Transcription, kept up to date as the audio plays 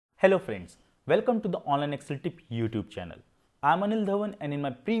Hello friends, welcome to the Online Excel Tip YouTube channel. I am Anil Dhawan, and in my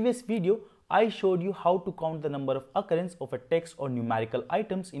previous video, I showed you how to count the number of occurrence of a text or numerical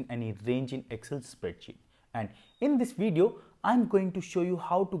items in any range in Excel spreadsheet. And in this video, I am going to show you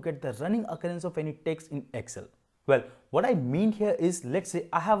how to get the running occurrence of any text in Excel. Well, what I mean here is, let's say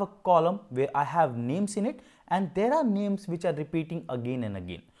I have a column where I have names in it and there are names which are repeating again and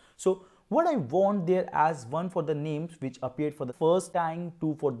again. So what I want there as one for the names which appeared for the first time,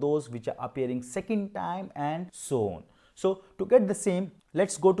 two for those which are appearing second time, and so on. So to get the same,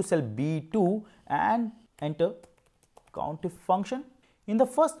 let's go to cell B2 and enter COUNTIF function. In the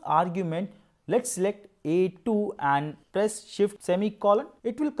first argument, let's select A2 and press shift semicolon.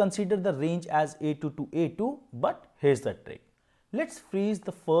 It will consider the range as A2 to A2, but here's the trick. Let's freeze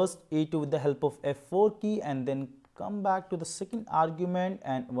the first A2 with the help of F4 key and then come back to the second argument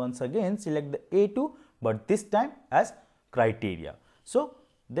and once again select the A2, but this time as criteria. So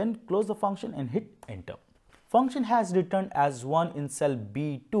then close the function and hit enter. Function has returned as 1 in cell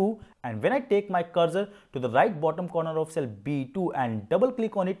B2, and when I take my cursor to the right bottom corner of cell B2 and double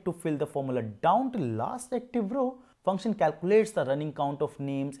click on it to fill the formula down to last active row, function calculates the running count of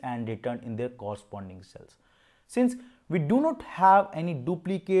names and return in their corresponding cells. Since we do not have any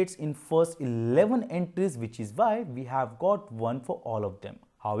duplicates in first 11 entries, which is why we have got 1 for all of them.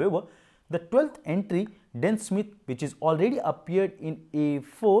 However, the 12th entry, Den Smith, which is already appeared in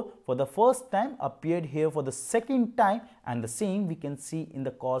A4 for the first time, appeared here for the second time, and the same we can see in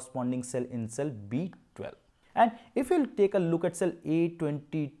the corresponding cell in cell B12. And if you take a look at cell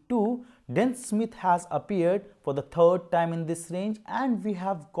A22, Den Smith has appeared for the third time in this range, and we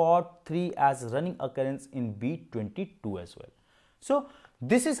have got 3 as running occurrence in B22 as well. So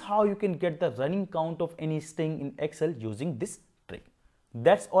this is how you can get the running count of any string in Excel using this trick.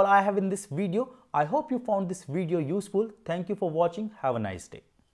 That's all I have in this video. I hope you found this video useful. Thank you for watching. Have a nice day.